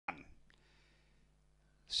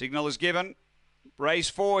Signal is given. Race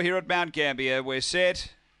 4 here at Mount Gambier. We're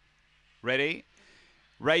set. Ready.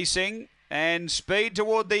 Racing. And speed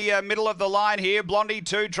toward the middle of the line here. Blondie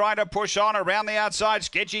 2 trying to push on around the outside.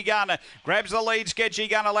 Sketchy Gun grabs the lead. Sketchy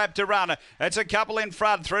Gun a lap to run. It's a couple in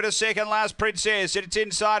front. Through to second last Princess. It's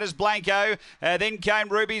inside as Blanco. Then came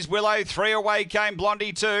Ruby's Willow. 3 away came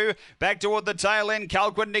Blondie 2. Back toward the tail end.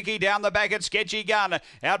 Calquin Nicky down the back at Sketchy Gun.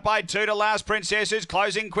 Out by 2 to last Princess, who's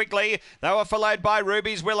closing quickly. They were followed by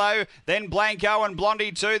Ruby's Willow. Then Blanco and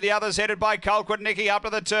Blondie 2. The others headed by Calquin Nicky up to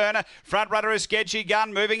the turn. Front runner is Sketchy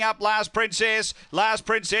Gun. Moving up last Princess. Last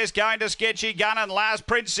Princess going to Sketchy Gun, and Last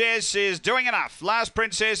Princess is doing enough. Last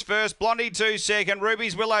Princess first, Blondie 2 second,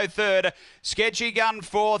 Ruby's Willow third, Sketchy Gun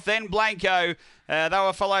fourth, then Blanco. They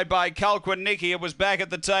were followed by Calquin Nicky. It was back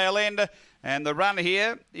at the tail end, and the run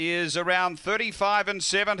here is around 35 and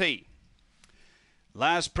 70.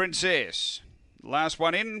 Last Princess, last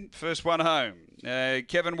one in, first one home.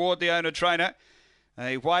 Kevin Ward, the owner-trainer.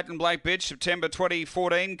 A white and black bitch, September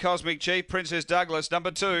 2014. Cosmic Chief, Princess Douglas,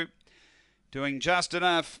 number 2. Doing just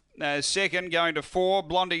enough. Second, going to 4,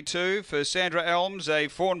 Blondie 2 for Sandra Elms, a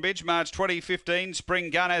fawn bitch, March 2015. Spring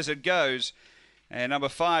Gun as it goes. And number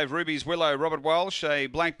 5, Ruby's Willow, Robert Walsh, a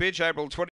black bitch, April 20.